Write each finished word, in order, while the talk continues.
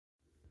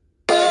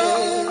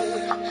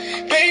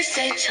They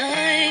say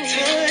time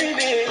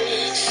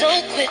is so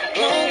quit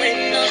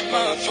blowing up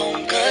my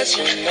phone, cause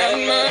you're not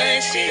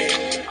mine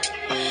still.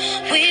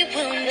 We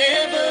will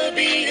never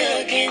be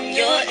again,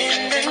 you're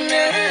in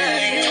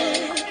denial.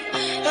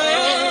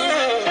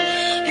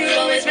 You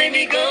always make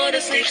me go to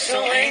sleep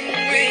so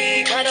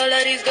angry. Got all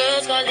of these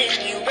girls calling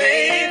you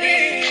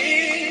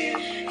baby.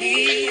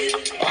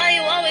 Why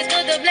you always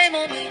put the blame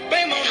on me?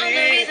 I'm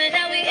the reason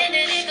that we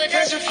ended in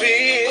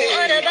catastrophe.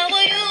 What about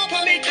what you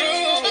put me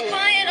through? The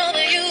crying over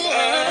you.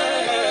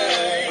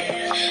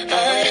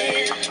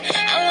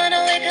 I run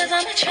away cause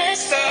I'm a track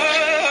star.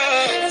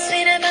 I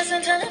see that mess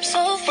until I'm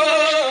so far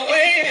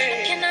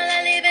away. Cannot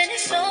let leave and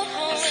it's so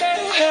hard.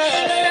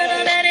 But I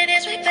know that it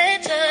is way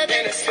better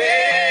than it's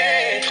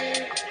fair.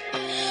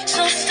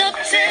 So stop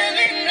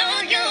telling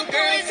all your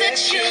boys that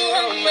you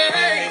are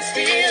mine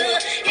still.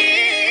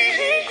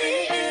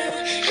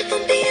 If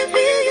I'm being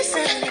real, you're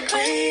sounding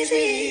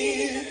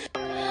crazy.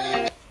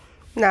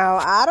 Now,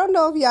 I don't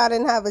know if y'all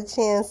didn't have a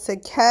chance to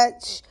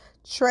catch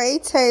Trey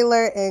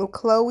Taylor and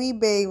Chloe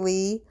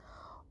Bailey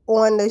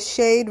on the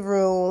Shade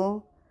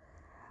Room.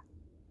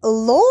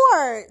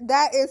 Lord,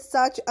 that is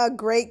such a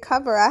great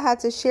cover. I had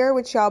to share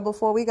with y'all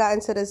before we got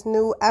into this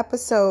new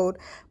episode.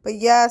 But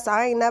yes,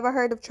 I ain't never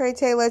heard of Trey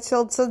Taylor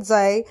till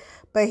today.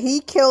 But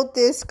he killed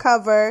this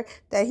cover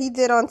that he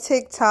did on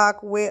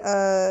TikTok with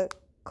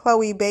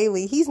Chloe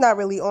Bailey. He's not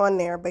really on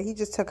there, but he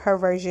just took her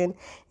version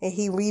and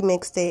he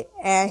remixed it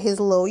at his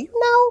little,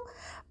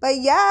 But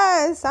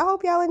yes, I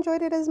hope y'all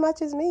enjoyed it as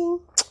much as me.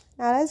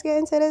 Now let's get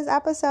into this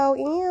episode.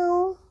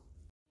 Ew.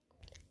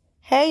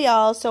 Hey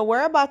y'all, so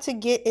we're about to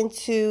get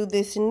into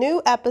this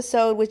new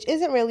episode, which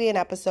isn't really an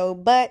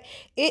episode, but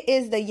it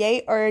is the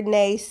Yay or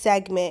Nay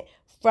segment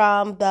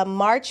from the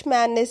March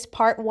Madness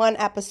Part 1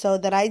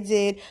 episode that I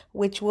did,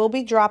 which will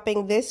be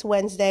dropping this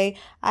Wednesday.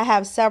 I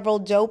have several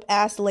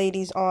dope-ass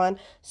ladies on.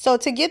 So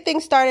to get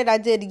things started, I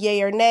did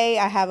Yay or Nay.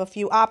 I have a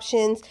few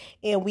options,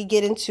 and we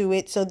get into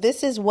it. So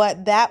this is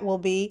what that will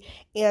be.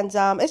 And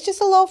it's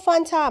just a little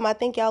fun time. I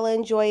think y'all will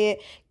enjoy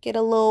it. Get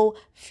a little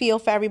feel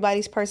for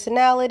everybody's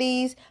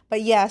personalities.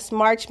 But yes,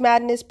 March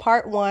Madness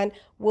Part 1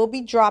 will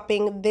be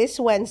dropping this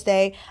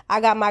Wednesday.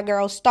 I got my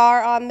girl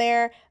Star on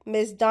there,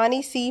 Miss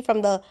Donnie C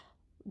from the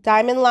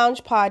Diamond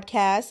Lounge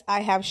podcast.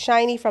 I have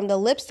Shiny from the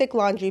Lipstick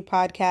Laundry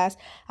podcast.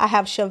 I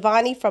have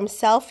Shivani from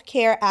Self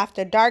Care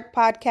After Dark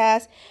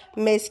podcast.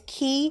 Miss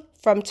Key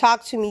from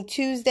Talk to Me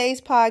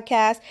Tuesdays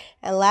podcast.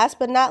 And last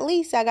but not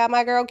least, I got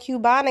my girl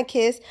Cubana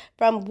Kiss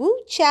from Woo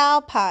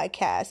Chow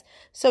podcast.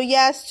 So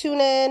yes, tune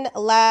in,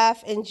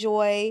 laugh,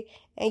 enjoy,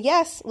 and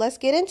yes, let's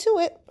get into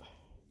it.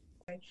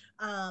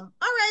 All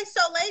right,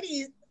 so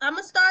ladies, I'm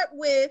gonna start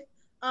with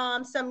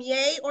some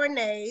yay or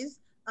nays.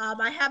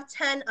 I have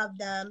 10 of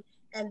them.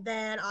 And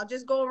then I'll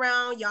just go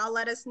around. Y'all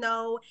let us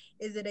know,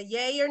 is it a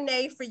yay or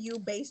nay for you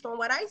based on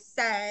what I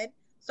said?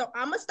 So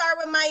I'm going to start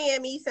with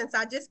Miami since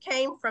I just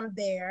came from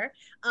there.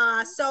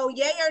 So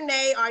yay or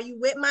nay, are you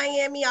with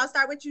Miami? I'll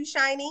start with you,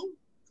 Shiny,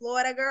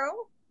 Florida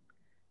girl.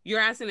 You're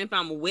asking if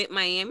I'm with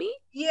Miami?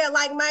 Yeah,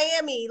 like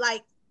Miami.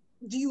 Like,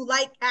 do you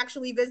like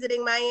actually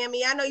visiting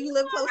Miami? I know you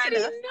live close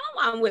enough. I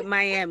know I'm with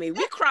Miami.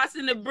 We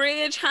crossing the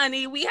bridge,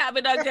 honey. We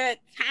having a good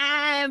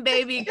time,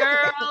 baby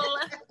girl.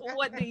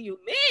 What do you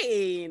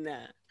mean?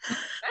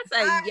 That's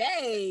a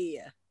yay.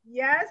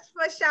 Yes,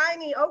 for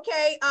Shiny.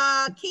 Okay,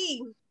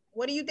 Key,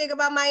 what do you think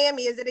about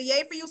Miami? Is it a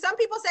yay for you? Some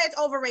people say it's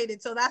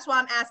overrated, so that's why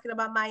I'm asking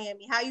about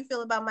Miami. How you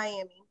feel about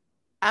Miami?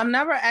 I've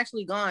never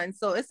actually gone,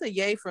 so it's a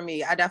yay for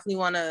me. I definitely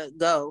want to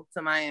go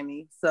to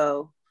Miami,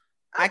 so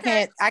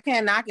okay. I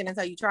can't knock it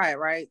until you try it,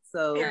 right?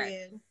 So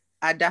period.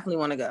 I definitely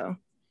want to go.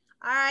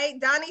 All right,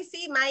 Donnie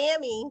C,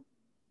 Miami.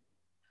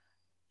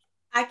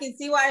 I can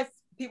see why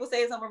people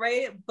say it's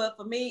overrated, but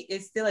for me,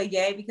 it's still a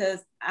yay because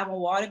I'm a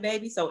water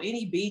baby. So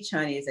any beach,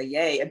 honey, is a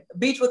yay. A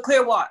beach with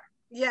clear water.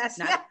 Yes,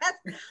 yes.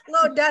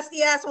 Little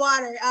dusty ass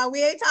water.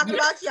 We ain't talking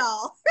about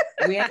y'all.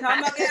 We ain't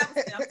talking about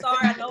Galveston. I'm sorry.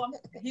 I know I'm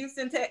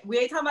Houston. We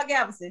ain't talking about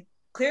Galveston.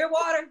 Clear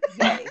water,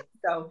 yay.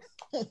 So.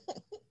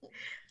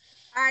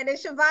 All right, then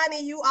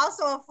Shivani, you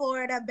also a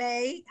Florida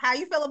bae. How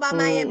you feel about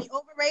Miami?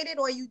 Overrated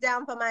or you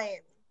down for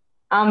Miami?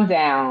 I'm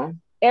down.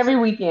 Every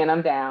weekend,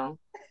 I'm down.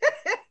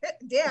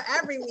 Damn,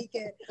 every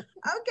weekend.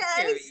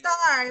 Okay,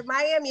 Star,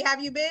 Miami,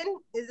 have you been?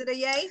 Is it a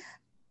yay?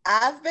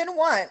 I've been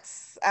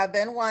once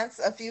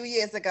a few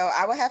years ago.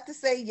 I would have to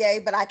say yay,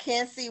 but I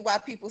can't see why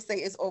people say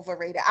it's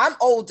overrated. I'm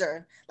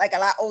older, like a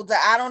lot older.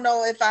 I don't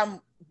know if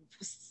I'm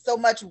so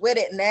much with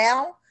it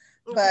now,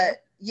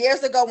 but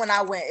years ago when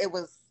I went,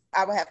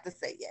 I would have to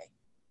say yay.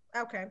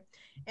 Okay.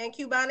 And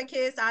Cubana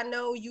Kiss, I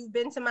know you've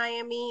been to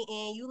Miami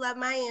and you love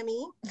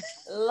Miami.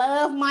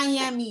 Love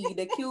Miami.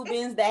 The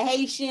Cubans, the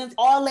Haitians,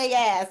 all they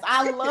ass.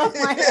 I love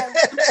Miami.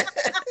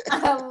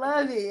 I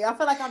love it. I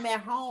feel like I'm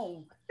at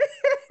home.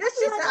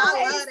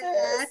 I love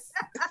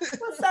it.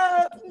 What's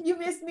up? You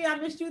missed me. I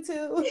missed you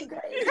too.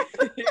 Great.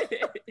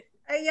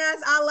 And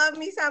yes, I love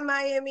me some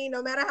Miami.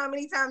 No matter how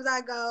many times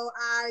I go,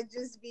 I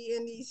just be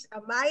in these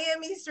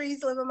Miami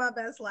streets living my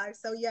best life.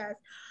 So yes.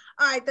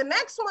 All right, the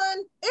next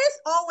one is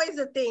always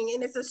a thing,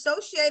 and it's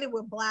associated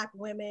with Black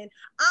women.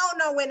 I don't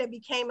know when it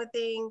became a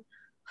thing.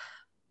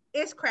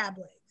 It's crab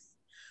legs.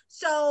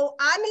 So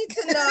I need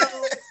to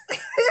know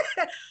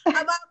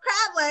about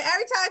crab leg.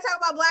 Every time I talk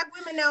about Black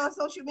women now on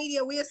social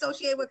media, we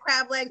associate with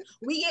crab legs.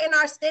 We getting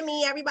our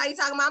stimmy. Everybody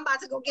talking about I'm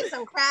about to go get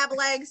some crab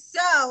legs.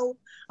 So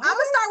I'm gonna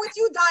start with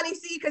you, Donnie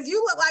C, because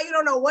you look like you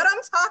don't know what I'm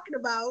talking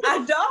about. I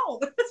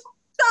don't.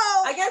 So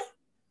I guess.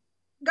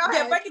 Go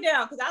ahead. Yeah, break it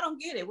down because I don't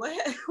get it. What?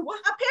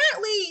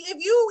 Apparently,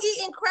 if you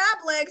eating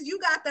crab legs, you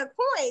got the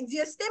coins.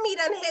 Your stimmy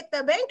done hit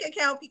the bank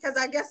account because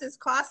I guess it's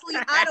costly.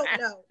 I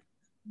don't know.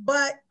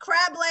 But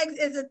crab legs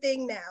is a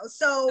thing now.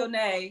 So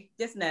nay.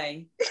 Just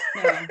nay.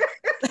 No.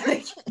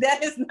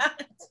 That is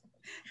not.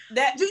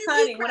 That, do you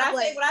honey, eat when crab I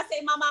legs?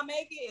 say mama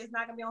make it, it's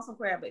not gonna be on some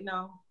crab leg.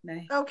 No,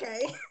 nay.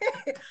 Okay.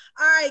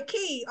 All right,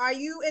 Key, are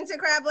you into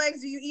crab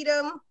legs? Do you eat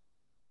them?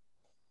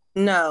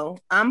 No,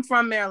 I'm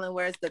from Maryland,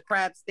 where it's the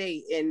crab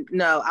state, and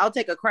no, I'll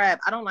take a crab.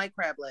 I don't like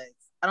crab legs.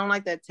 I don't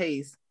like that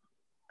taste.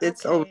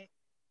 It's over.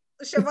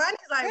 Shivani's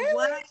like,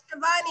 what?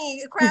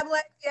 Shivani, crab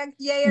legs,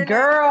 yay or no?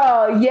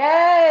 Girl,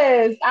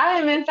 yes. I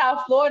am in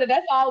South Florida.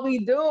 That's all we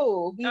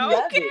do. We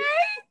love it.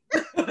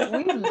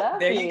 We love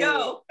there it. You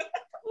go.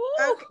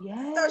 Okay.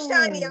 Yes. So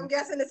Shiny, I'm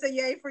guessing it's a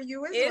yay for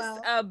you as well.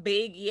 It's a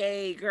big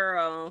yay,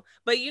 girl.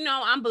 But you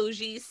know, I'm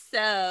bougie,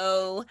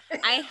 so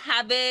I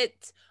have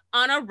it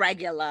on a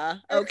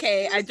regular.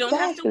 Okay, I don't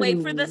have to wait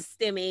for the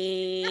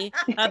stimmy.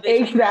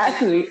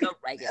 Exactly.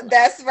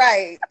 That's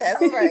right.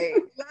 That's right.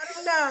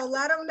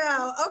 Let them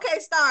know. Okay,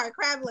 Star,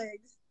 crab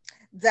legs.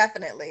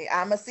 Definitely.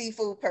 I'm a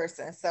seafood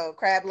person, so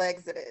crab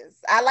legs it is.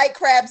 I like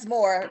crabs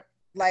more,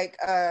 like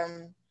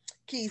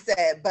Key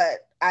said,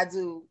 but I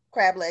do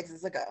crab legs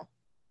is a go.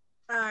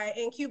 All right,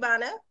 and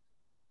Cubana?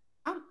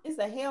 It's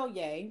a hell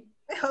yay.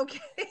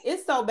 Okay.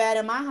 It's so bad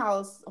in my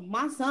house,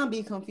 my son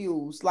be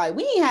confused. Like,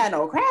 we ain't had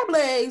no crab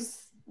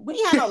legs. We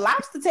ain't had no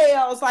lobster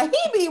tails. Like,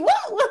 he be,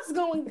 what's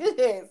going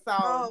good? So,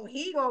 oh,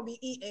 he gonna be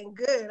eating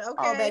good. Okay.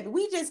 Oh, baby,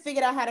 we just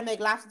figured out how to make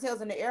lobster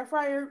tails in the air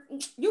fryer.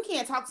 You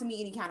can't talk to me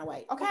any kind of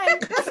way, okay?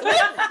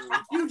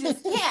 You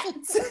just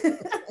can't.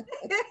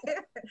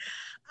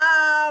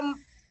 I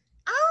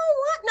don't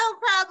want no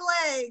crab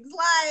legs.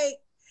 Like,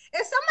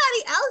 if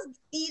somebody else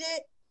eat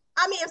it,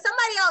 I mean, if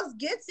somebody else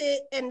gets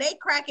it and they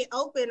crack it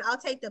open, I'll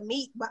take the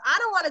meat, but I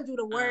don't want to do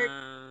the work.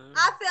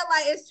 I feel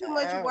like it's too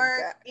much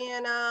work,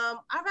 and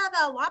I'd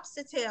rather a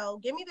lobster tail.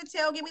 Give me the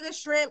tail, give me the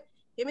shrimp,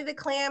 give me the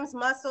clams,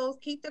 mussels,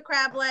 keep the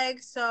crab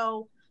legs.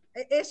 So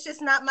it's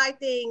just not my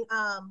thing.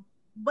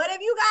 But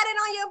if you got it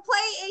on your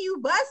plate and you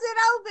bust it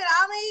open,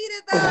 I'm gonna eat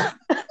it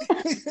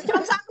though.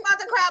 I'm talking about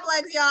the crab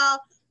legs, y'all.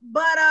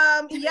 But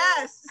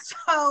yes.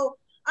 So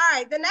all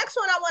right, the next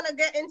one I want to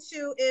get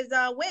into is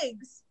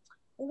wigs.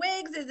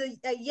 Wigs is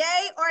a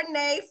yay or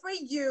nay for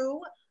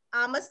you.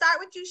 I'm gonna start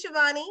with you,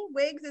 Shivani.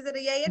 Wigs, is it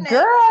a yay or nay?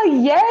 Girl,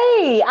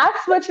 yay! I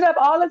switch it up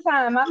all the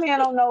time. My man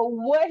don't know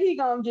what he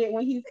gonna get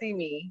when he see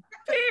me.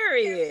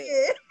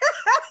 Period.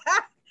 All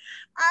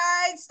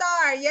right,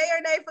 Star, yay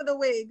or nay for the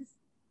wigs?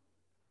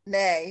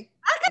 Nay.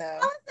 I can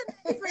tell it's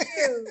a nay for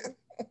you.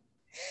 Okay.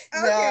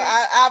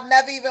 No, I've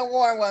never even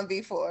worn one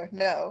before.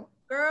 No.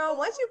 Girl,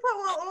 once you put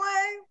one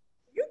on,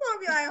 you're gonna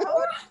be like,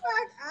 hold the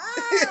fuck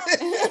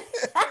up.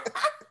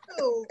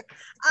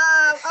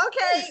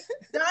 Okay,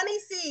 Donnie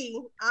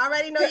C. I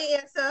already know your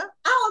answer.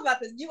 I was about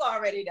to. You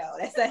already know.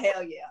 That's a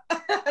hell yeah.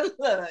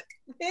 Look,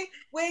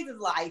 wigs is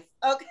life.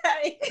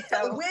 Okay,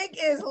 so. Wig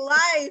is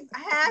life.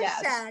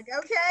 Hashtag. Yes.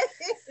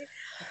 Okay.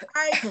 All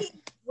right,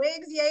 Keith,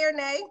 wigs, yay or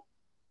nay?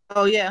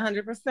 Oh yeah, 100%.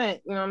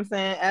 You know what I'm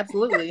saying?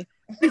 Absolutely.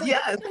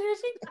 Yes.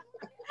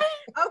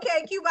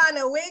 Okay,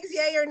 Cubana, wigs,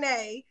 yay or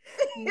nay?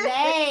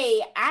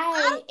 Nay.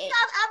 I've ever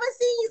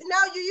seen you. No,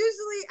 you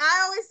usually,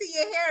 I always see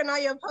your hair and all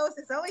your posts.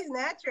 It's always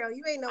natural.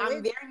 You ain't no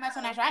I'm very much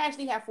natural. I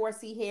actually have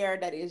 4C hair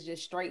that is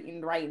just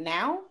straightened right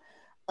now.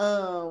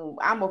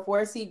 I'm a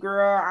 4C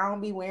girl. I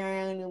don't be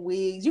wearing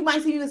wigs. You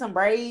might see me with some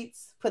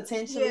braids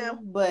potentially,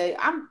 but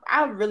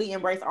I really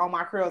embrace all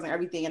my curls and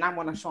everything, and I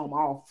want to show them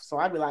off. So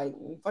I'd be like,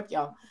 fuck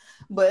y'all,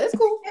 but it's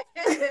cool.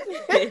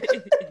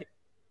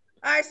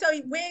 All right, so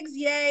wigs,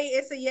 yay.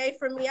 It's a yay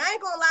for me. I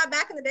ain't gonna lie,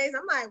 back in the days,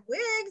 I'm like,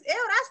 wigs,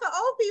 ew, that's for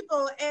old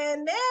people.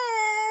 And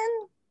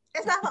then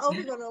it's not for old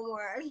people no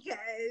more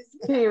because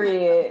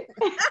Period.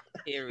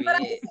 Period. But I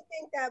used to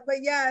think that. But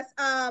yes,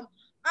 all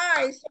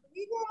right, so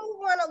we gonna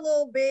move on a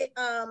little bit.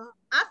 I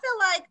feel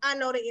like I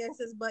know the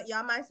answers, but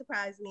y'all might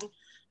surprise me.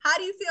 How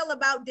do you feel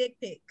about dick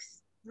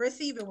pics?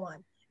 Receiving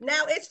one.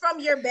 Now it's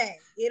from your bag.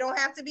 It don't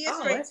have to be a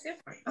straight. That's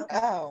different. Okay.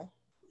 Oh.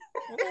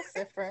 That's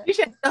different. You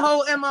should the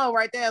whole MO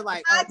right there,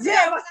 like I did.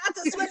 I had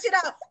to switch it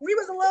up. We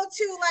was a little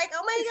too like,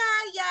 oh my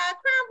god, yeah,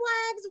 crab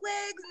legs,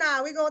 wigs.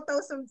 Nah, we gonna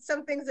throw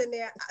some things in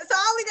there. So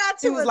all we got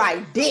two. It was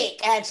like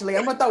dick. Actually,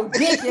 I'm gonna throw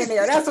dick in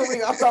there. That's what we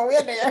gonna throw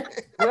in there.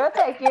 We'll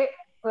take it.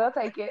 We'll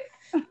take it.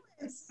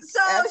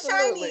 So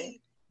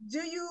Shiny, do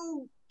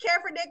you care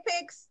for dick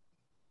pics?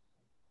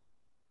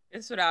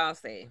 That's what I'll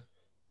say.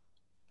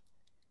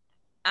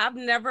 I've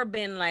never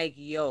been like,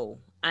 yo,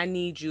 I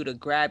need you to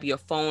grab your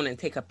phone and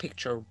take a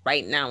picture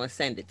right now and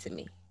send it to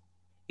me.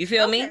 You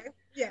feel me?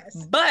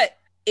 Yes. But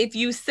if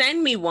you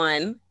send me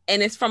one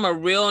and it's from a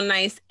real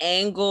nice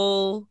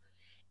angle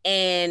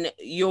and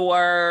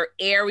your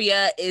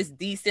area is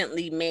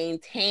decently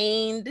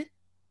maintained,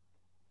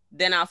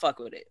 then I'll fuck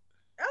with it.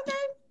 Okay.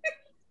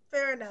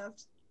 Fair enough.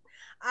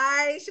 All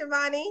right,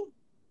 Shivani.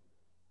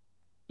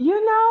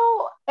 You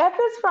know, if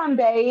it's from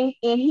Bay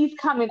and he's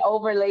coming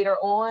over later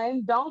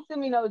on, don't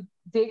send me no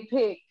dick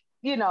pic,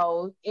 you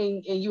know,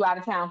 and you out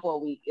of town for a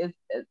week.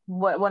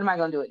 What am I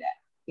gonna do with that?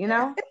 You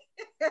know?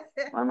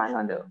 What am I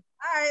gonna do? All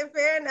right,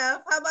 fair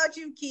enough. How about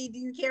you, Key? Do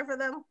you care for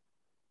them?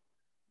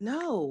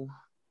 No.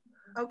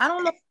 Okay. I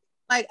don't know.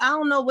 Like, I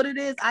don't know what it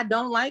is. I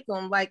don't like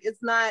them. Like, it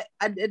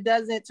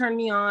doesn't turn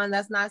me on.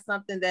 That's not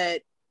something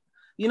that,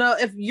 you know,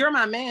 if you're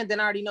my man, then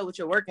I already know what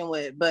you're working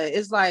with. But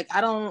it's like,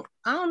 I don't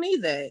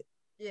need that.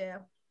 Yeah.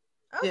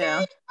 Okay. Yeah.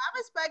 I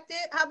respect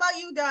it. How about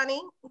you,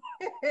 Donnie?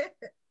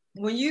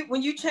 When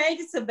you change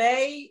it to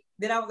Bay,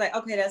 then I was like,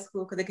 okay, that's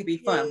cool because it could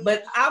be fun. Yeah.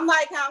 But I'm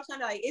like how I'm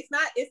trying to like, it's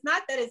not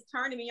that it's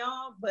turning me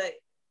on, but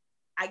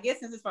I guess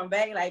since it's from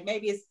Bay, like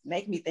maybe it's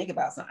making me think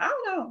about something. I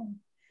don't know.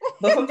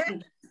 But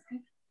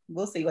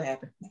we'll see what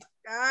happens.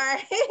 All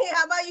right.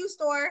 How about you,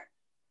 Store?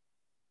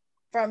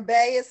 From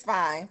Bay is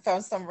fine.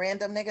 From some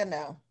random nigga,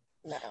 no.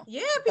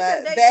 Yeah,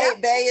 because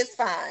Bay is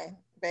fine.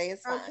 Bay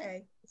is fine.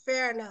 Okay,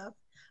 fair enough.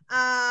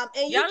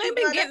 And y'all ain't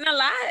been getting a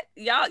lot.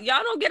 Y'all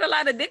don't get a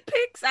lot of dick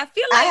pics. I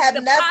feel like I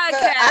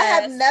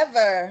have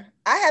never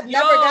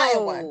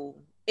gotten one.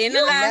 In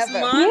the last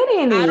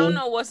month, I don't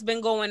know what's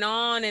been going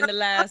on in the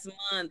last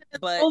month,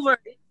 but it's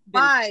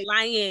been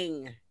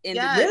flying in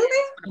the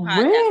podcast.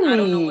 I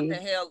don't know what the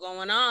hell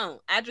going on.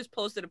 I just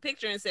posted a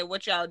picture and said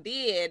what y'all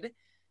did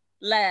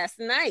last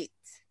night.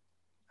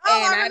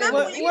 Oh, and I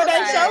remember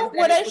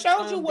they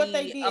showed you what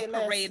they did.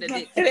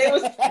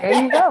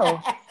 There you go.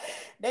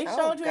 They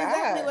showed you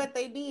exactly what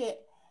they did.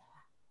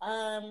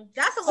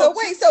 That's a little.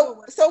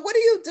 So what do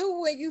you do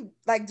when you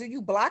like? Do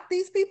you block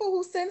these people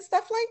who send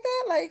stuff like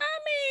that? Like, I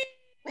mean,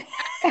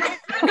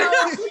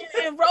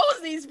 in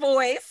Rosie's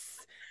voice,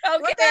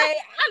 okay.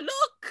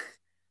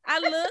 I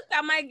look.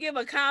 I might give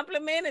a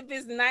compliment if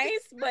it's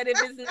nice, but if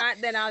it's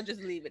not, then I'll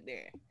just leave it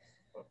there.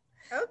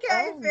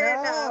 Okay, fair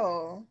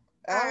enough.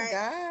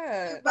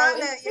 God.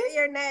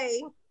 Your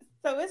name.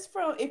 So if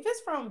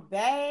it's from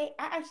Bay,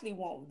 I actually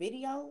want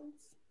videos.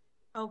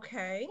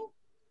 Okay.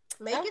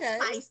 Make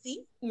it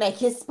spicy.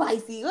 Make it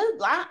spicy.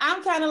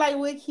 I'm kind of like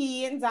with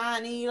Key and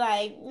Donnie.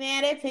 Like,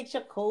 man, that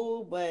picture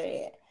cool,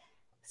 but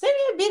send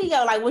me a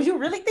video. Like, would you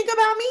really think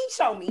about me?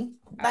 Show me.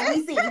 Let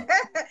me see.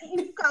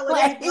 You call it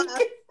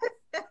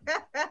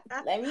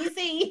Let me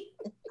see.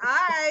 All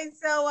right.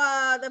 So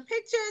the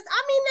pictures,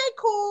 I mean, they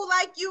cool.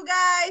 Like, you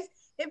guys,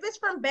 if it's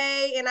from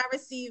Bay and I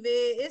receive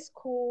it, it's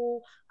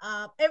cool.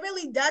 It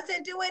really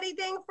doesn't do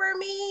anything for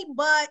me,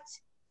 but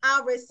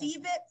I'll receive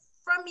it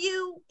from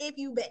you if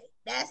you Bay.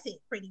 That's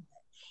it, pretty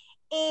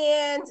much.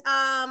 And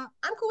I'm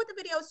cool with the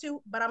videos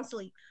too, but I'm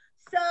asleep.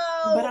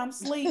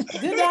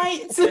 Good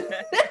night. All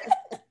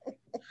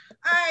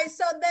right.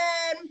 So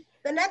then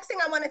the next thing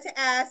I wanted to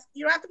ask,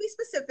 you don't have to be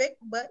specific,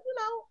 but you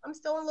know, I'm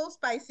still a little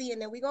spicy,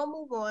 and then we're gonna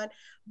move on.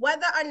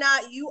 Whether or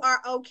not you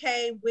are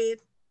okay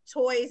with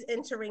toys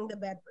entering the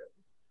bedroom.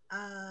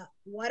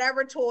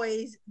 Whatever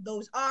toys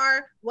those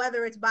are,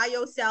 whether it's by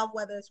yourself,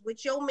 whether it's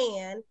with your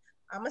man.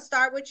 I'm gonna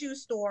start with you,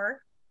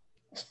 Store.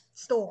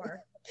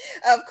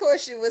 Of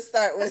course you would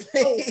start with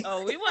me.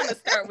 Oh, we want to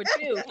start with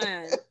you,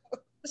 huh?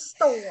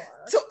 Store.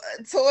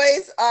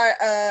 Toys are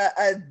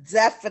a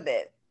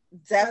definite in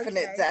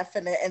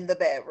the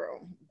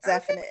bedroom.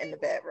 Definite in the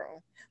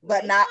bedroom.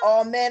 But not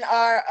all men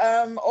are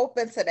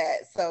open to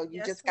that. So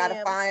you just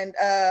gotta find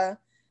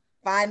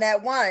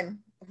that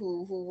one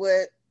who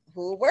would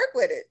work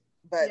with it.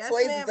 But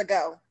toys is a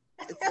go.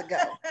 It's a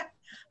go.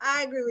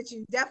 I agree with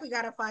you. Definitely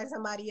got to find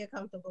somebody you're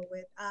comfortable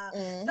with.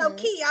 So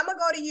Key, I'm going to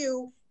go to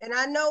you. And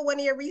I know one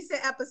of your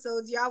recent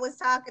episodes, y'all was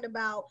talking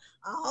about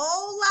a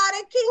whole lot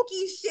of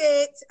kinky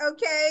shit.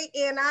 Okay.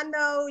 And I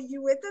know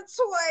you with the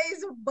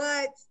toys,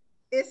 but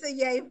it's a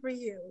yay for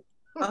you.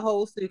 A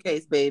whole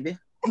suitcase, baby.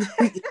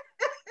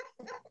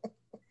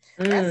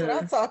 That's what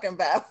I'm talking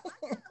about.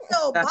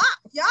 So box.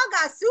 Y'all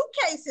got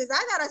suitcases.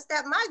 I got to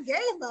step my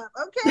game up.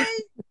 Okay.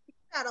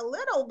 Got a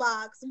little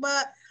box,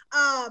 but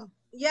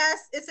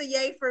yes, it's a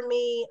yay for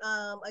me.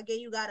 Again,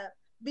 you gotta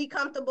be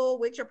comfortable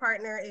with your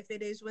partner if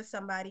it is with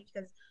somebody,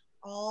 because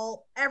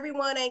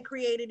everyone ain't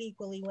created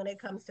equally when it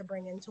comes to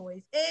bringing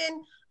toys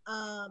in.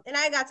 And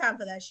I ain't got time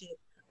for that shit.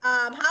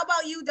 How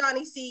about you,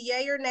 Donnie C?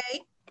 Yay or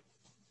nay?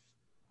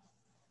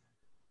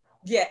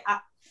 I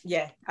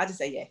just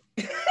say yay.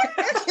 Donnie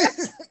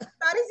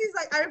C's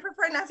like, I would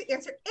prefer not to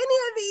answer any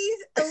of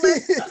these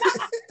unless.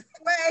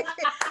 Wait,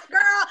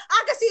 girl,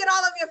 I can see it all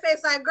over your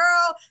face. Like,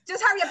 girl,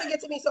 just hurry up and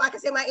get to me so I can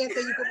say my answer.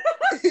 You can.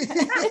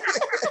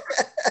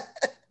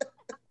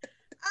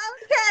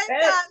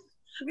 Okay.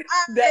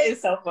 That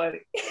is so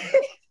funny.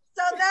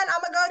 So then I'm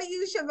gonna go to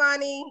you,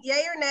 Shivani.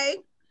 Yay or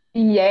nay?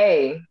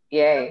 Yay,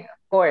 of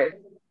course.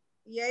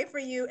 Yay for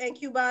you. And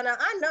Cubana,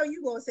 I know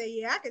you gonna say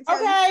yeah. I can tell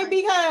you.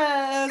 Okay,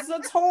 because the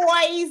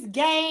toys,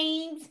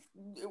 games,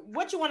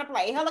 what you want to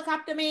play?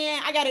 Helicopter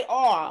Man? I got it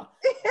all.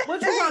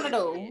 What you trying to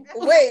do?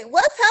 Wait,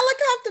 what's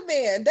Helicopter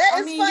Man? That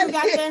is funny. You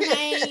got to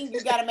hang.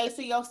 You got to make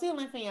sure your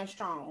ceiling fan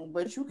strong,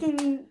 but you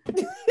can.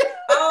 Wait,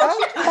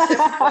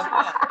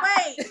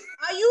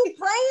 are you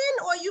playing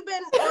or you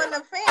been on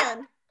the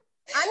fan?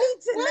 I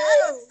need to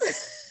know.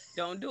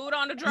 Don't do it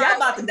on the drive. Y'all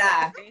about to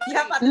die.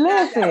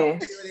 Listen,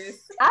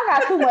 I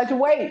got too much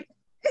weight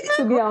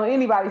to be on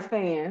anybody's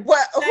fan.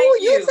 What? Who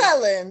you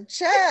telling?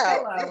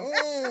 Child.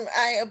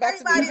 I ain't about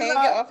to be hanging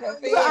off my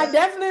fan. So I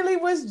definitely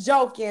was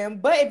joking,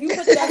 but if you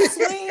put that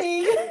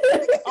swing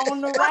on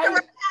the right,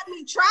 have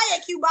me try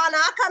it, Cubana.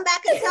 I'll come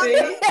back and tell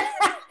you.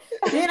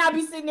 Then I'll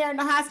be sitting there in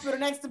the hospital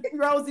next to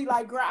Rosie,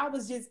 like, girl, I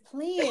was just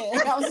playing.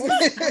 I was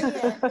just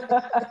playing.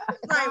 But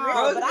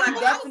I'm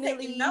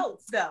definitely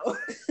notes though.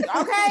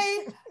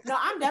 Okay. No,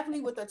 I'm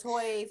definitely with the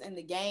toys and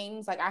the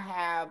games. Like I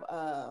have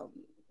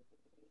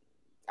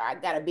I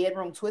got a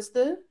bedroom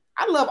twister.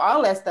 I love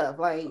all that stuff.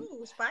 Like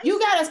you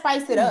gotta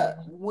spice it up.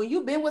 When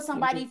you've been with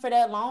somebody for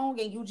that long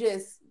and you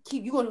just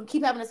you're gonna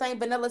keep having the same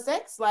vanilla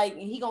sex, like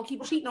and he gonna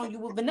keep cheating on you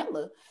with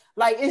vanilla.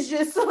 Like it's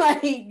just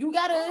like you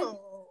gotta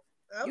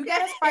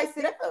spice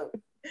it up.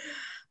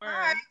 All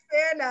right,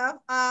 fair enough.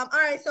 All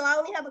right, so I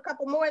only have a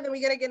couple more, then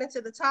we're gonna get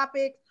into the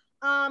topic.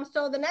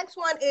 So the next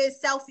one is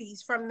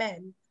selfies from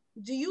men.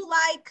 Do you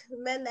like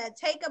men that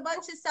take a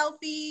bunch of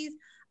selfies?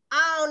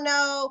 I don't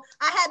know.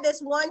 I had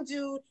this one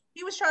dude,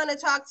 he was trying to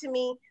talk to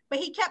me, but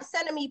he kept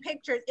sending me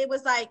pictures. It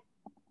was like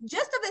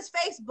just of his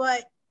face,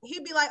 but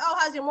he'd be like, oh,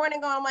 how's your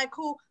morning going? I'm like,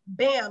 cool.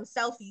 Bam,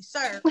 selfie,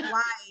 sir.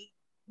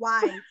 Why?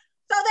 So then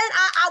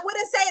I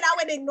wouldn't say it. I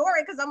would ignore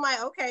it because I'm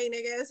like, okay,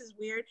 nigga, this is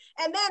weird.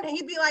 And then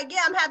he'd be like,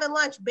 yeah, I'm having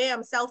lunch.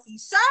 Bam, selfie.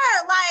 Sir,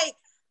 like,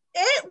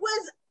 it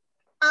was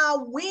a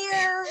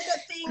weird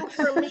thing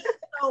for me.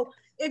 So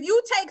if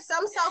you take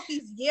some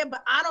selfies, yeah,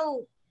 but I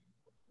don't,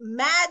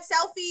 mad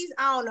selfies,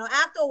 I don't know.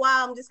 After a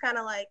while, I'm just kind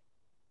of like,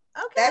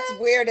 okay. That's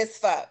weird as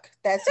fuck.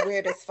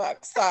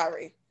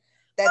 Sorry.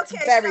 That's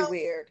very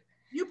weird.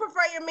 You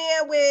prefer your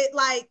man with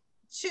like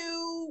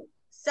 2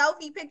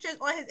 selfie pictures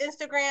on his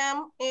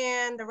Instagram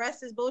and the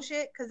rest is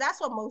bullshit? Because that's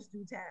what most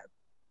dudes have.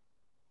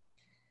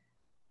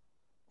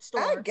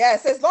 I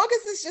guess as long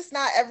as it's just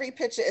not every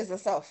picture is a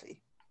selfie.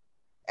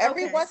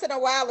 Every once in a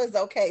while is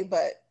okay,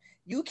 but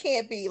you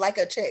can't be like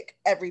a chick.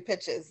 Every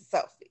picture is a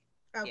selfie.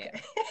 Okay.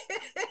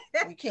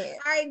 Yeah. You can't.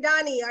 All right,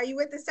 Donnie, are you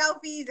with the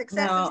selfies?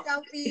 Excessive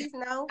selfies?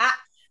 No.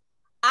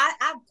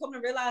 I've come to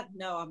realize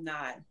no, I'm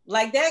not.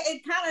 Like that,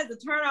 it kind of is a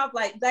turn off.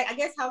 Like I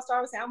guess how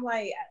Star was saying, I'm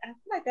like, I feel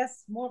like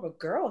that's more of a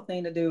girl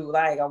thing to do.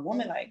 Like a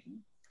woman, like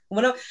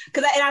when and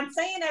I'm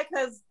saying that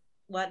because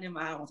I don't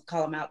want to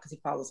call him out because he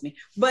follows me.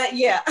 But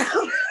yeah.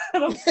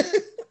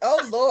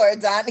 Oh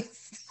Lord, Donnie.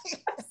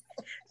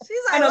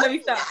 She's like, I know, let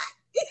me stop.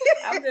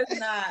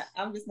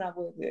 I'm just not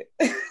with it.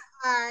 All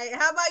right.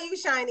 How about you,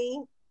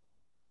 Shiny?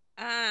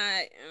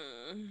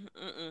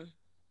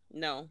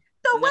 No.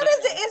 So what is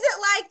it? Is it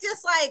like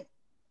just like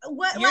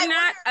what? You're like,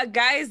 not a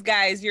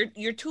guys.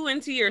 You're too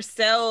into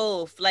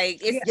yourself.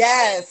 Like it's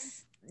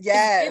yes.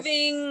 It's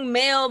giving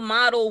male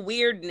model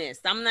weirdness.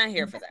 I'm not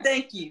here for that.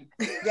 Thank you.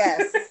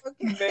 Yes.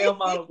 Okay. Male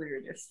model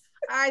weirdness.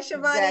 All right,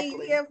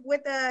 Shivani,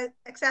 with the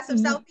excessive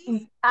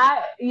selfies.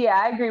 I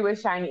agree with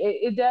Shiny.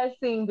 It does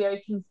seem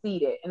very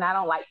conceited, and I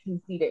don't like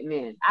conceited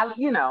men.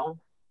 No.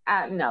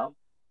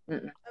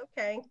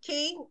 Okay,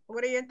 Key,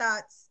 what are your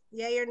thoughts?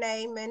 Yay or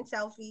nay, men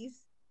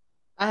selfies?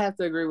 I have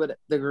to agree with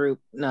the group.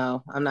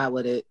 No, I'm not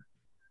with it.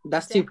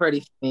 That's too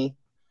pretty for me.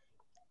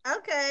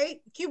 Okay,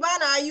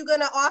 Cubana, are you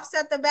gonna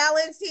offset the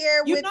balance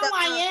here?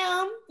 I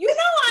am.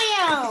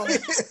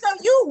 So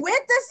you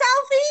with the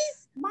selfies?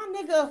 My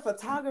nigga, a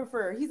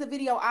photographer. He's a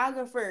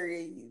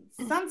videographer.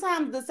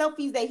 Sometimes the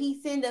selfies that he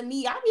send to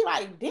me, I be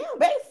like, damn,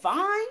 they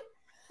fine.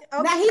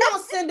 Okay. Now he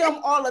don't send them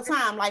all the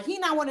time. Like he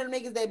not one of the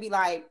niggas that be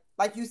like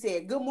you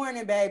said, good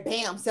morning, babe,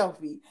 bam,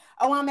 selfie.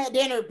 Oh, I'm at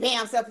dinner,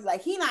 bam, selfie.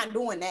 Like he not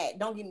doing that.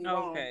 Don't get me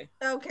wrong.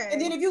 Okay.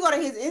 And then if you go to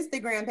his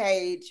Instagram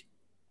page,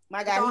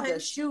 my guy,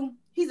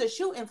 he's a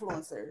shoe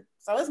influencer.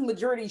 So it's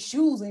majority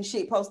shoes and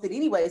shit posted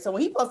anyway. So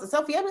when he posts a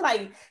selfie, I be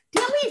like,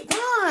 damn, he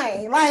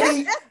fine.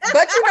 Like,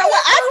 but you know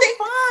what?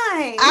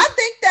 I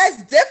think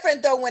that's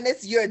different though when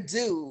it's your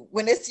dude.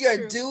 When it's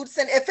your dude,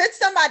 and if it's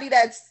somebody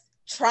that's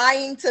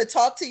trying to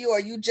talk to you or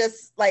you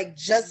just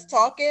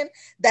talking,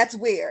 that's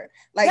weird.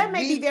 Like that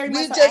may be very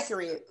much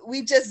accurate.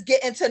 We just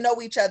getting to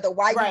know each other.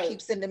 Why you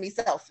keep sending me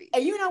selfies?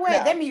 And you know what?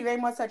 No. That may be very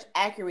much such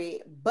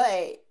accurate,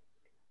 but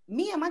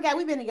me and my guy,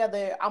 we've been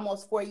together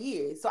almost 4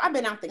 years. So I've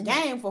been out the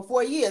game for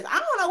 4 years. I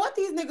don't know what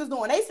these niggas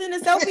doing. They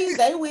sending selfies.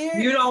 They weird.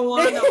 You don't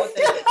want to know what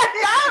they do.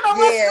 I don't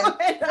know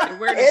what's going on.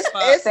 Weird as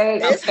fuck.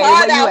 It's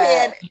hard out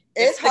here.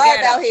 It's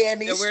hard out here in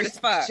these weird as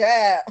fuck. Keep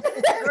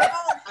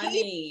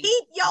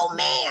your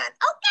man.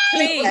 Okay.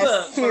 Please.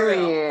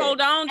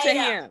 Hold on to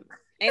him.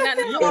 Ain't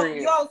nothing. You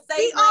don't say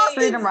he all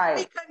seems right.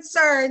 to be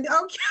concerned.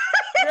 Okay.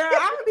 Girl,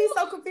 I would be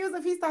so confused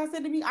if he starts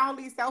sending me all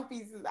these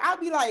selfies. I'd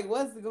be like,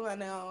 what's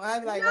going on? I'd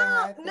be like,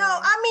 no,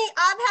 I mean,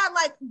 I've had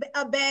like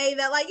a bae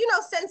that like,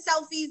 send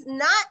selfies,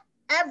 not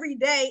every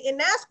day, and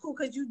that's cool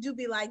because you do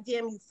be like,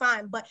 damn, you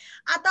fine. But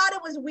I thought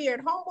it was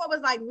weird. Homeboy was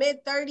like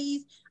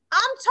mid-30s.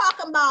 I'm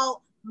talking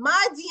about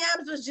my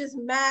DMs was just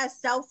mad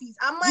selfies.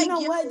 I'm like,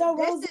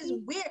 this is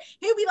weird.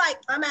 He'll be like,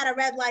 I'm at a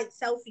red light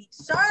selfie.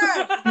 Sir,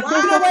 why?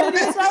 You know what it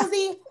is,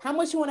 Rosie? How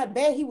much you want to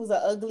bet he was an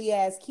ugly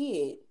ass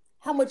kid?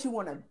 How much you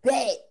want to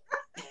bet?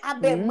 I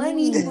bet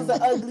money he was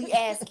an ugly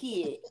ass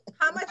kid.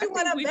 How much you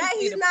want to bet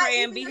he's not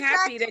pray and be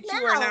happy that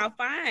you are now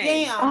fine.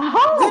 Damn.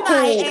 Good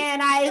night,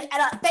 and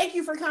I thank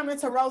you for coming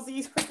to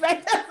Rosie's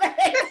Perspective.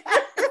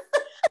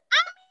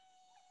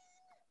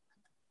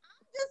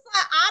 Just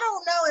like, I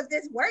don't know if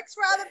this works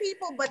for other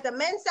people, but the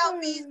men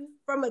selfies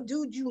from a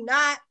dude you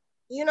not,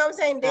 you know what I'm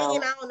saying,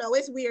 dating, I don't know,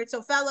 it's weird.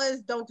 So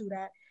fellas, don't do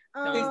that.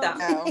 Please stop.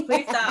 No.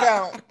 Please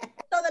stop.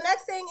 So the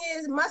next thing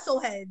is muscle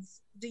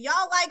heads. Do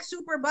y'all like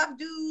super buff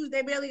dudes?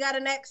 They barely got a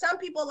neck. Some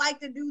people like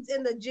the dudes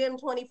in the gym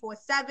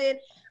 24/7.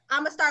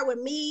 I'm gonna start with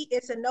me.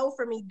 It's a no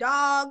for me,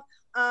 dog.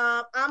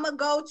 I'm gonna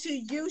go to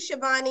you,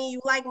 Shivani.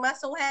 You like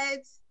muscle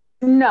heads?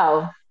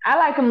 No, I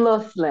like them a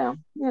little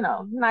slim,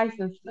 nice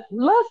and slim.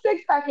 Little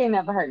six pack ain't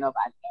never hurt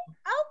nobody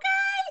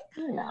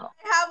though. Okay.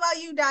 How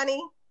about you,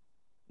 Donnie?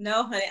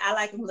 No, honey, I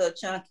like them a little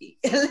chunky.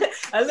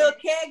 A little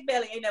keg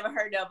belly ain't never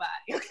hurt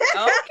nobody. Okay.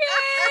 All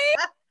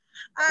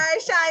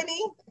right,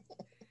 Shiny.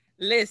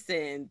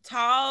 Listen,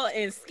 tall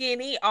and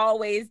skinny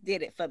always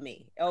did it for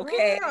me.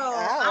 Okay.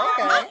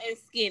 Tall and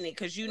skinny,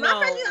 because my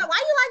friend, why you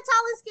like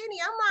tall and skinny?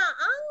 I'm like,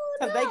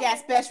 because they got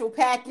special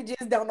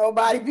packages. Don't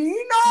nobody be,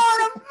 you know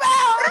what I'm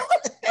about.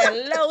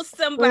 Hello,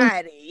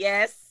 somebody.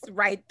 Yes,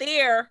 right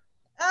there.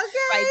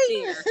 Okay. Right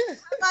there.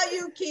 How about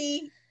you,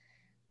 Key?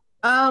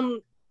 I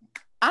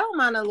don't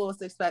mind a little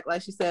six pack,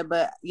 like she said,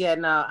 but yeah,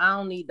 no, I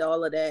don't need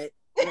all of that.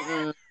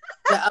 The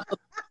upper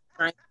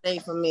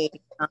thing for me.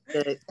 I'm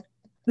good.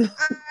 All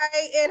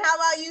right, and how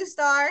about you,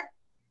 Star?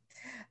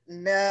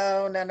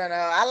 No.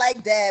 I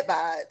like dad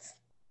bods,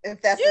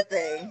 if that's the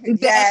thing.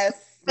 Yes,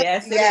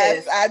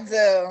 I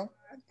do.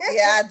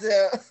 Yeah, I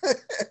do.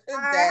 All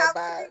right, how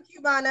about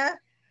you, Cubana?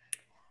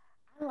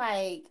 I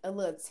like a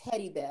little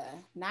teddy bear,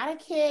 not a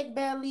keg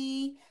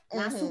belly,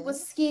 not super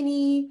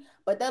skinny,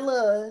 but that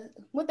little,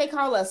 what they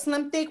call a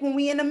slim thick when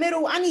we in the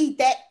middle. I need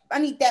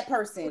that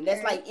person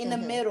that's like in the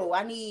middle.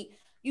 I need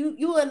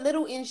you a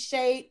little in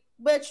shape,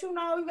 but you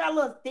got a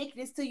little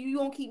thickness to you. You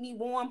gonna keep me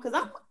warm because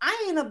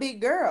I ain't a big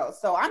girl,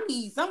 so I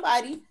need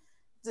somebody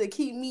to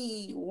keep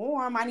me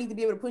warm. I need to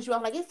be able to push you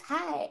off like it's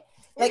hot.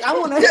 Like I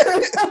want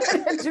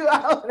to do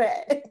all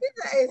that.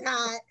 It's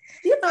hot.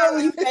 You know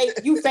when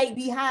you fake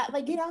be hot.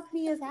 Like get off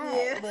me, it's hot.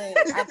 Yeah. But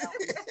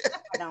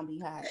I don't be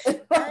hot.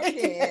 I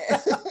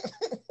can't.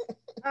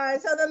 All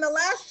right. So then the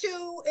last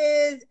two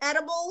is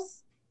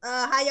edibles.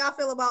 How y'all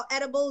feel about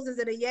edibles? Is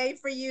it a yay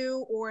for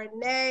you or a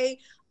nay?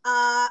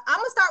 I'm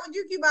gonna start with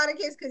you,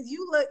 Cubanicus, because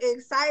you look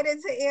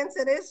excited to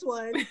answer this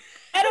one.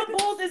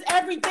 Edibles is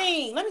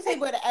everything. Let me say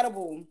about the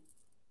edible.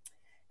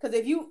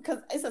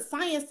 Because it's a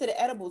science to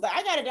the edibles. Like,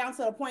 I got it down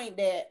to the point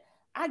that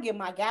I give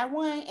my guy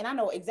one and I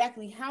know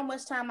exactly how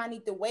much time I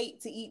need to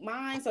wait to eat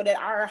mine so that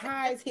our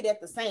highs hit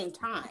at the same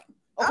time.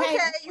 Okay,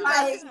 you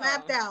got this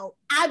mapped out.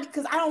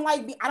 Because I don't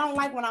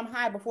like when I'm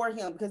high before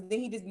him, because then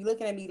he just be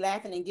looking at me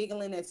laughing and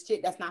giggling and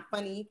shit that's not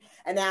funny.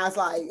 And now it's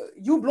like,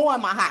 you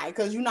blowing my high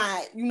because you're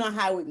not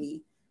high with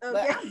me. Okay.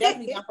 But I'm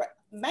definitely not,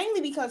 mainly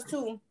because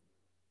too,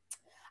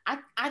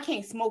 I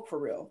can't smoke for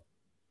real.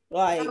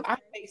 Like, I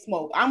can't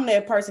smoke. I'm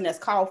that person that's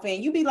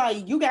coughing. You be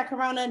like, you got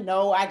corona?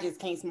 No, I just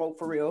can't smoke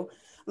for real.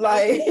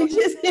 Like,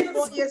 just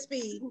on your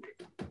speed.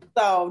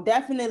 So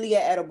definitely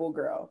an edible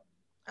girl.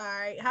 All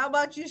right. How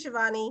about you,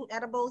 Shivani?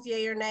 Edibles,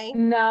 yay or nay?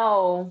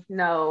 No.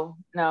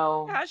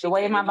 The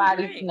way my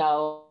body,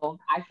 no,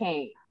 I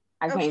can't.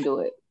 I can't do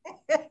it.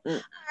 All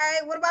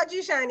right. What about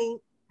you, Shiny?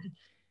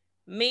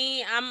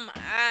 Me,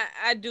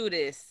 I do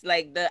this.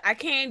 Like I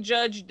can't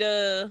judge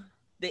the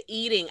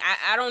eating.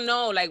 I don't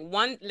know. Like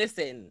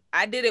listen,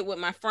 I did it with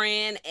my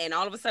friend, and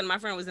all of a sudden my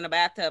friend was in a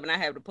bathtub and I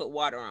had to put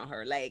water on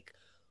her. Like,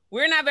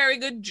 we're not very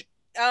good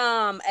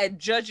at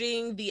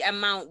judging the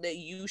amount that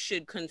you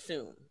should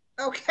consume.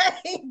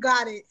 Okay,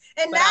 got it.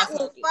 And that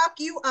will fuck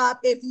you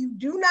up if you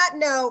do not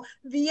know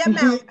the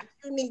amount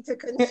you need to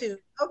consume.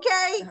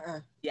 Okay?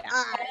 Yeah.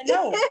 All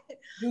right.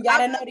 You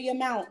gotta know the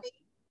amount.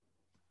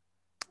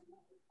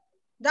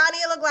 Donnie,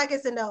 it look like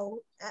it's a no.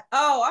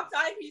 Oh, I'm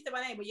sorry if you said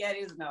my name, but yeah, it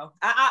is a no.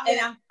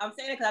 And I'm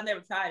saying it because I've never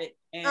tried it.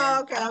 And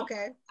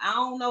okay. I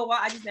don't know why.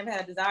 I just never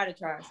had a desire to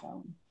try it.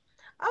 So.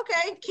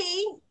 Okay,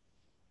 Key,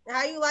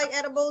 how you like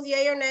edibles,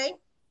 yay or nay?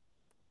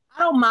 I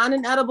don't mind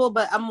an edible,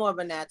 but I'm more of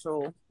a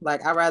natural.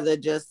 Like, I'd rather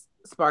just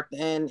spark the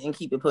end and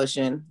keep it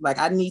pushing. Like,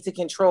 I need to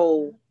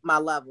control my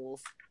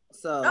levels.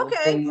 So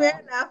okay,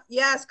 fair enough.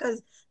 Yes,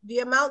 because the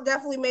amount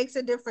definitely makes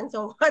a difference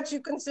on what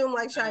you consume,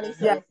 like Shiny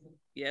said. Yeah.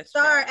 Yes.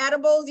 Star,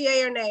 edibles,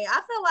 yay or nay?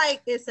 I feel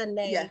like it's a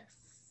nay. Yes.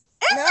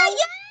 It's a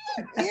yay.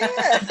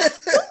 Yeah.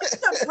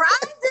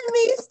 Surprising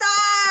me,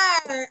 Star.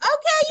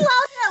 Okay, you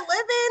out here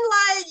living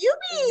like you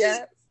be.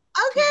 Yes.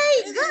 Okay,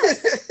 good.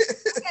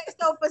 Okay,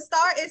 so for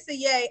Star, it's a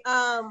yay.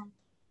 I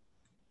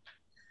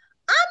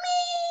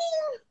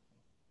mean,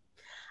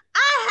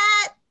 I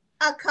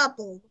had a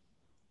couple,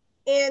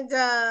 and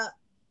I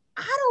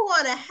don't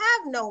want to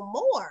have no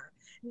more.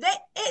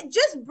 It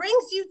just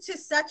brings you to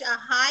such a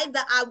high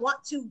that I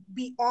want to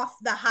be off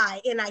the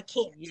high, and I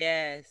can't.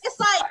 Yes. It's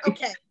like,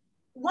 okay,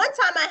 one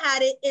time I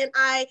had it, and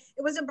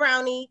it was a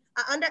brownie.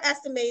 I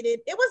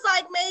underestimated. It was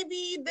like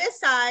maybe this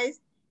size,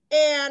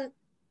 and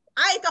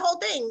I ate the whole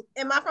thing.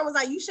 And my friend was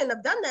like, you shouldn't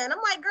have done that. And I'm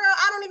like, girl,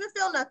 I don't even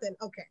feel nothing.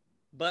 Okay.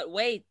 But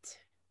wait.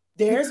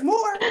 There's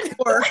more.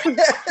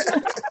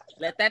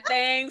 Let that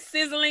thing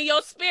sizzle in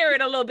your spirit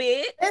a little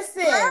bit.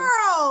 Listen,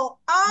 girl,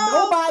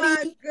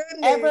 nobody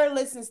ever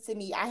listens to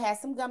me. I had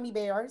some gummy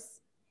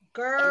bears.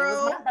 Girl. And it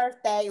was my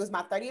birthday. It was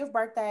my 30th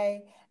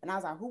birthday. And I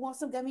was like, who wants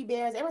some gummy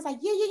bears? Everyone's like,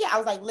 yeah. I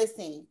was like,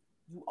 listen,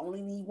 you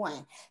only need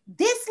one.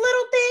 This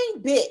little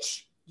thing,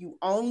 bitch, you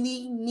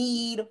only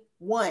need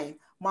one.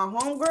 My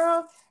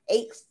homegirl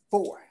ate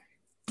 4.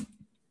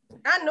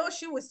 I know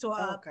she was 12.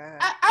 Oh,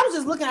 I was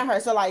just looking at her.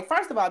 So, like,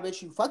 first of all,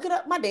 bitch, you fucking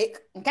up my dick.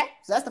 Okay.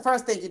 So that's the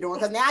first thing you're doing.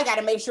 Because now I got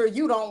to make sure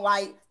you don't,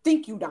 like,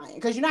 think you dying.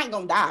 Because you're not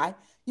going to die.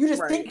 You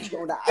just think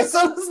you're going to die.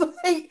 So it's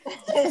like...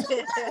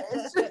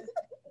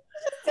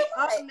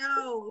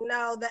 Oh,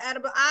 no. The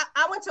edible.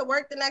 I went to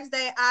work the next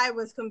day. I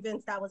was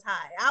convinced I was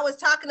high. I was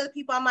talking to the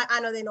people. I'm like, I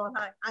know they know I'm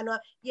high. I know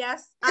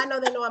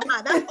they know I'm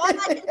high. That's all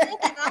I can think.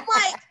 I'm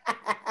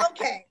like,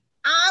 okay.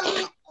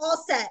 I'm all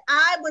set.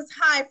 I was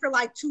high for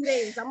like 2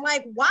 days. I'm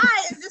like, why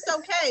is this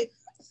okay?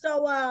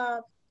 So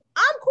I'm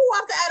cool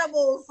off the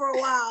edibles for a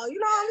while. You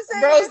know what I'm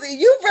saying? Rosie,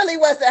 you really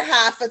wasn't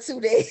high for 2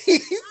 days. I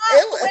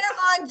swear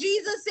on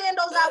Jesus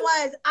sandals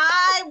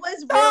I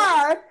was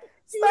really.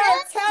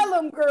 Tell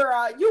them,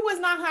 girl, you was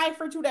not high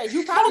for 2 days.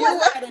 You probably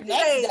was high the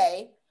next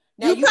day.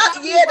 Now, you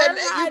probably were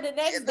high the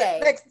next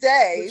day.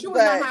 But you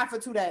was not high for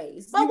 2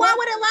 days. But why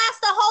would it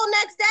last the whole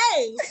next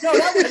day? No,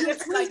 that was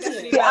just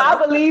tweaking. Yeah, I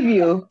believe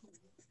you.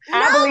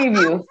 I believe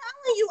you. I'm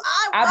telling you,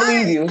 I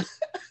believe you.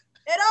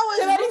 It always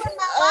ruined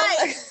my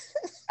life.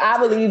 I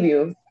believe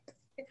you.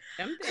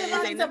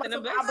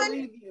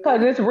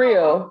 Because it's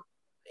real.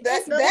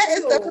 That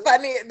is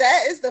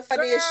the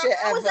funniest shit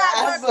ever.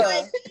 I was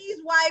like,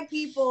 these white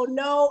people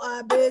know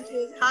a bitch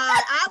is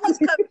high. I was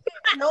confused.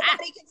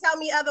 Nobody can tell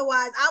me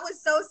otherwise. I was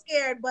so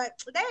scared, but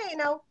they ain't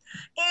know.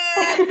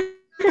 And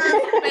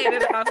made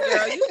it off,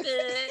 girl. You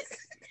good.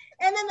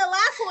 And then the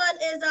last one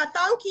is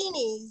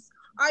thonkinis.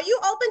 Are you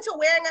open to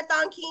wearing a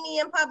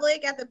thonkini in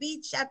public, at the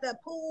beach, at the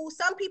pool?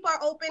 Some people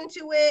are open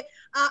to it.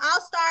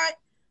 I'll start.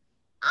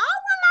 I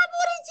don't want my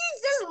booty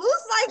cheeks just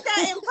loose like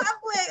that in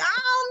public. I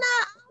don't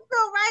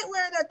feel right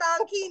wearing a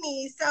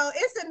thonkini. So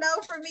it's a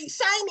no for me.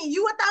 Shiny,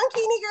 you a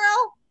thonkini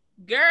girl?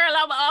 Girl,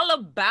 I'm all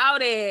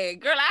about it.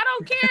 Girl, I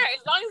don't care.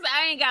 As long as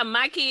I ain't got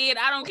my kid,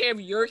 I don't care if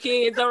your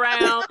kid's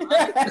around. Oh my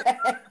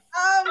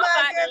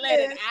goodness. Let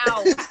it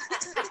out.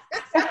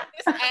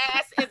 This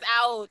ass is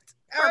out.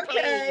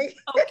 Okay.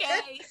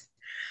 Okay.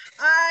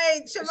 All right,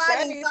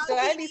 Shivani.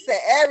 Shivani said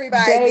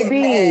everybody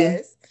getting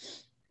ass.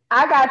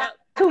 I got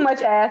too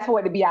much ass for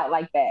it to be out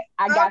like that.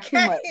 I got too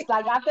much.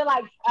 Like I feel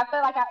like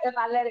if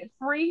I let it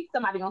free,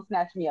 somebody gonna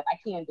snatch me up. I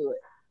can't do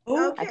it.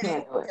 Okay. I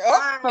can't do it.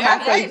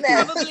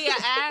 There's probably an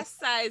ass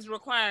size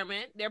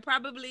requirement. There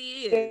probably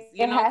is,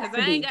 because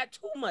I ain't got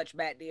too much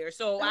back there,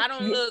 so I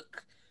don't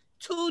look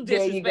too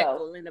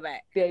disrespectful in the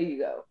back. There you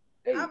go.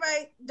 All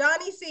right,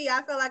 Donnie C.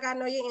 I feel like I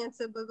know your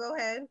answer, but go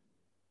ahead.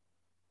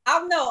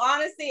 No,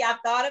 honestly, I've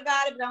thought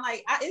about it, but I'm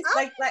like, it's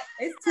like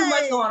it's too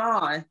much going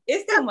on.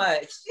 It's too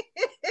much.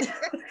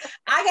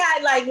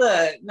 I got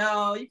look,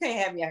 no, you can't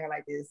have me out here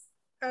like this.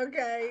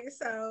 Okay,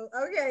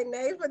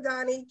 name for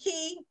Donnie.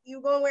 Key,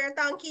 you gonna wear a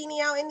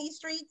thonkini out in these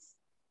streets?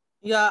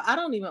 Yeah, I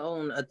don't even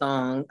own a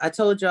thong. I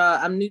told y'all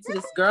I'm new to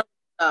this girl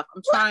stuff.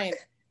 I'm trying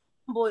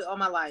boy all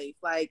my life.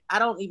 Like I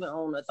don't even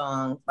own a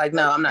thong. Like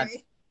no, I'm not.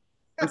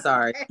 I'm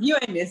sorry. You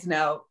ain't missing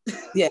out.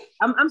 Yeah,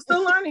 I'm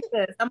still learning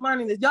this. I'm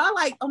learning this. Y'all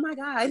like, oh my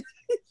God.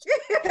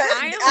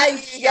 I'm like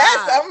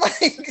shocked.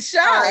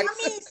 I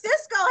mean,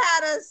 Cisco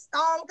had a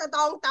thong. Okay.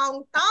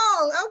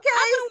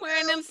 I've been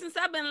wearing them since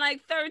I've been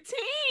like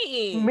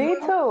 13. Me too.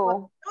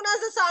 When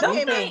does the song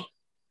came out?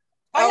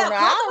 Oh no,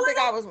 I don't think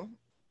I was.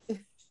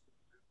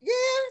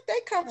 Yeah, they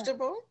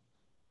comfortable.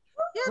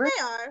 Yeah,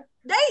 they are.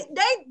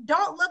 They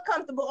don't look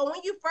comfortable. And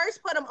when you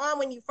first put them on,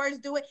 when you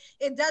first do it,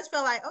 it does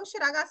feel like, oh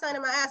shit, I got something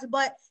in my ass.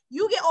 But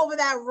you get over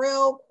that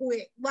real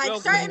quick.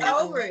 Like certain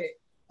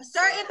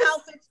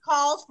outfits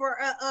calls for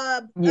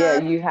yeah,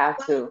 you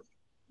have to.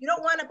 You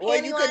don't want to. Or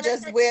you could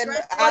just wear.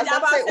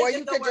 Or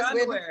you could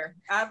just wear.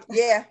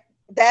 Yeah.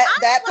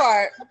 That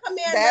part.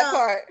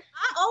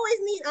 I always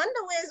need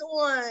underwears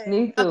on.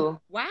 Me too.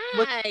 Why?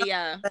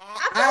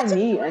 I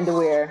need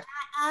underwear.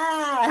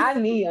 I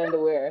need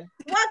underwear.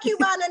 What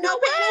Cubana? No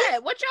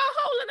pants? What y'all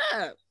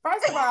holding up?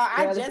 First of all,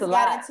 I just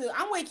got into.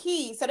 I'm with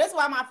Key, so that's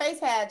why my face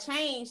had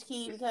changed,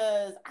 Key,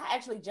 because I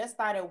actually just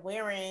started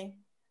wearing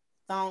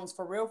thongs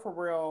for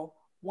real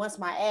once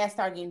my ass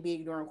started getting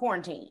big during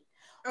quarantine.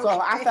 Okay.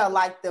 So I felt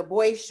like the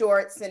boy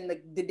shorts and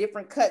the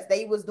different cuts,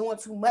 they was doing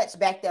too much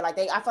back there. Like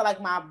I felt like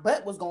my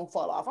butt was gonna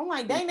fall off. I'm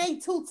like, dang, they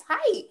too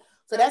tight.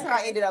 So that's how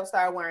I ended up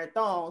starting wearing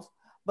thongs.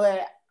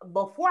 But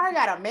before I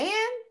got a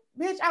man,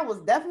 bitch, I was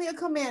definitely a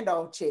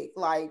commando chick.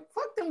 Like,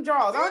 fuck them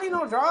drawers. I don't need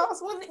no drawers.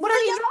 What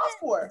are these drawers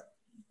for?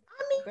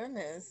 I mean,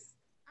 goodness.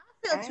 I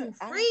feel too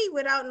free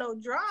without no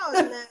drawers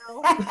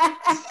now.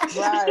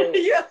 Right.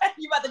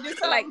 You about to do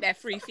something like that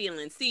free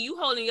feeling. See, you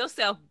holding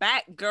yourself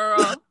back, girl.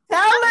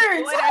 Tell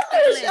her,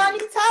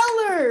 Shani,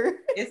 tell her.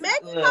 Maybe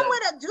I'm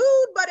with a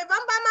dude, but if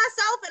I'm by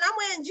myself and I'm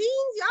wearing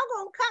jeans, y'all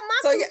gonna cut my.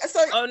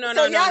 Oh no,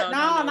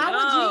 not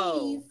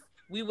with jeans.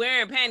 We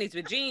wearing panties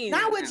with jeans.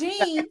 Not with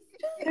jeans.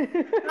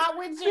 Not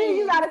with jeans.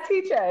 You gotta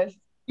teach us.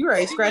 You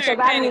right, scratch up.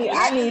 I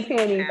need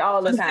panties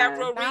all the time.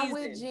 Several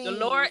reasons. The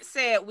Lord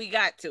said we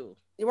got to.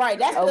 Right.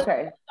 That's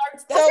okay.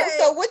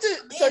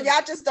 So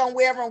y'all just don't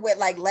wear them with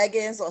like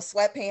leggings or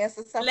sweatpants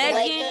or something.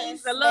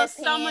 Leggings, a little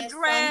summer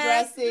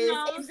dress, exactly.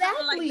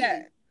 Like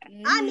that.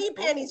 I need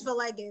panties for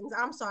leggings.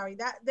 I'm sorry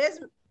that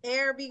there's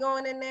air be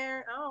going in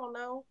there. I don't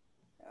know.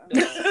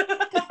 Leggings.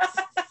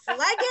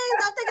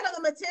 I'm thinking of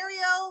the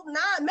material.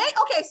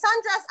 Okay,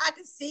 sundress I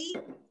can see,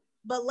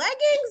 but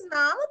leggings.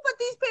 Nah, I'm gonna put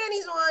these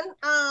panties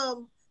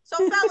on. So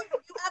fellas, if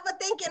you ever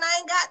thinking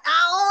I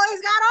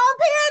always got on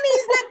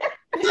panties,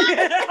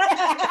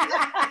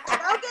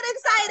 don't get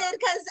excited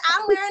because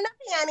I'm wearing the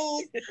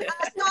panties.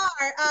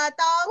 Star,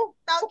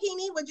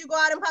 thongkini. Would you go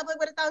out in public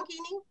with a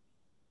thongkini?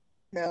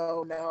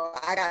 No,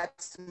 I got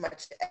too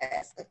much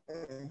ass.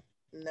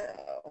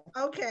 No.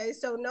 Okay,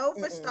 so no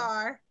for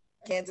Star.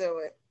 Can't do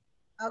it.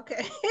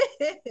 Okay. See,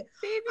 if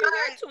you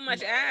got too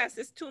much ass,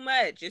 it's too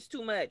much. It's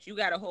too much. You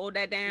gotta hold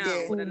that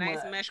down with a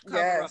nice mesh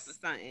cover up or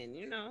something,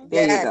 you know?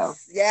 There you go.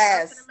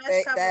 Yes.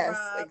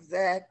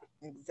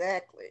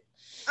 Exactly.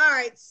 All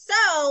right,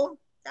 so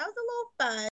that was a little fun.